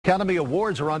Academy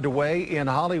Awards are underway in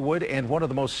Hollywood, and one of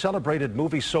the most celebrated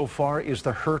movies so far is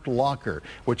The Hurt Locker,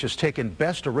 which has taken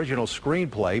Best Original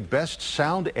Screenplay, Best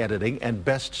Sound Editing, and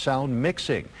Best Sound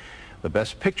Mixing. The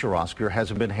Best Picture Oscar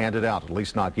hasn't been handed out, at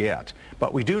least not yet.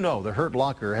 But we do know The Hurt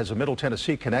Locker has a Middle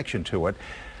Tennessee connection to it.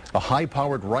 The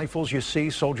high-powered rifles you see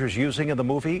soldiers using in the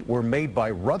movie were made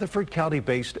by Rutherford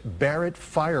County-based Barrett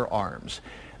firearms.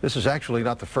 This is actually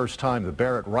not the first time the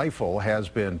Barrett rifle has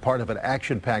been part of an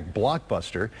action-packed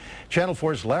blockbuster. Channel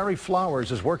 4's Larry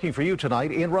Flowers is working for you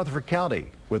tonight in Rutherford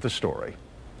County with the story.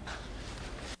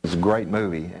 It's a great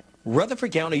movie.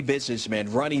 Rutherford County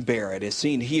businessman Ronnie Barrett is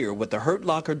seen here with the Hurt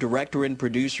Locker director and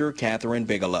producer Catherine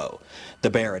Bigelow.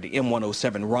 The Barrett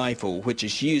M107 rifle, which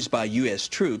is used by U.S.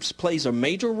 troops, plays a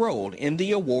major role in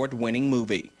the award-winning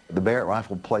movie. The Barrett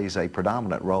rifle plays a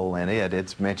predominant role in it.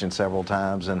 It's mentioned several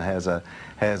times and has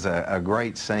a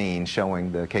great scene showing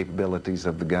the capabilities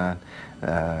of the gun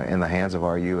in the hands of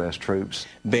our U.S. troops.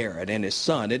 Barrett and his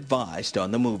son advised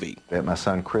on the movie. My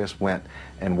son Chris went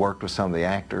and worked with some of the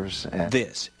actors.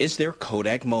 This is their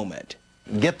Kodak moment.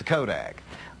 Get the Kodak.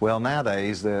 Well,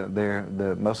 nowadays,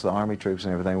 most of the Army troops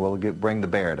and everything will bring the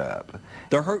Barrett up.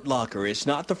 The Hurt Locker is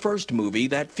not the first movie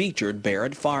that featured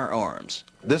Barrett firearms.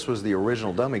 This was the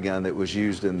original dummy gun that was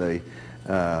used in the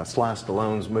Sly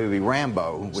Stallone's movie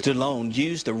Rambo. Stallone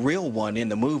used the real one in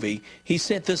the movie. He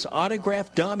sent this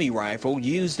autographed dummy rifle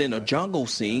used in a jungle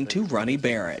scene to Ronnie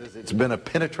Barrett. It's been a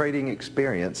penetrating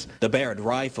experience. The Barrett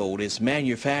rifle is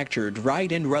manufactured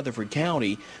right in Rutherford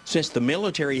County. Since the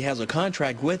military has a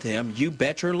contract with him, you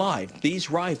bet your life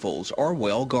these rifles are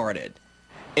well guarded.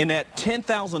 And at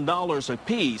 $10,000 a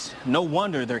piece, no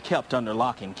wonder they're kept under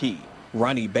lock and key.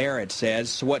 Ronnie Barrett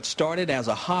says what started as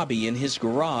a hobby in his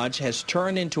garage has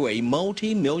turned into a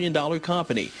multi-million-dollar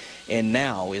company and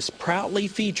now is proudly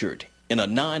featured in a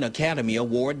 9 Academy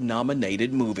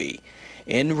Award-nominated movie.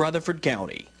 In Rutherford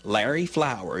County, Larry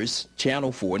Flowers,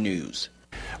 Channel 4 News.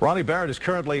 Ronnie Barrett is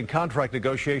currently in contract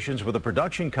negotiations with a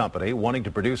production company wanting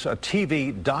to produce a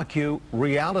TV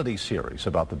docu-reality series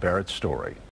about the Barrett story.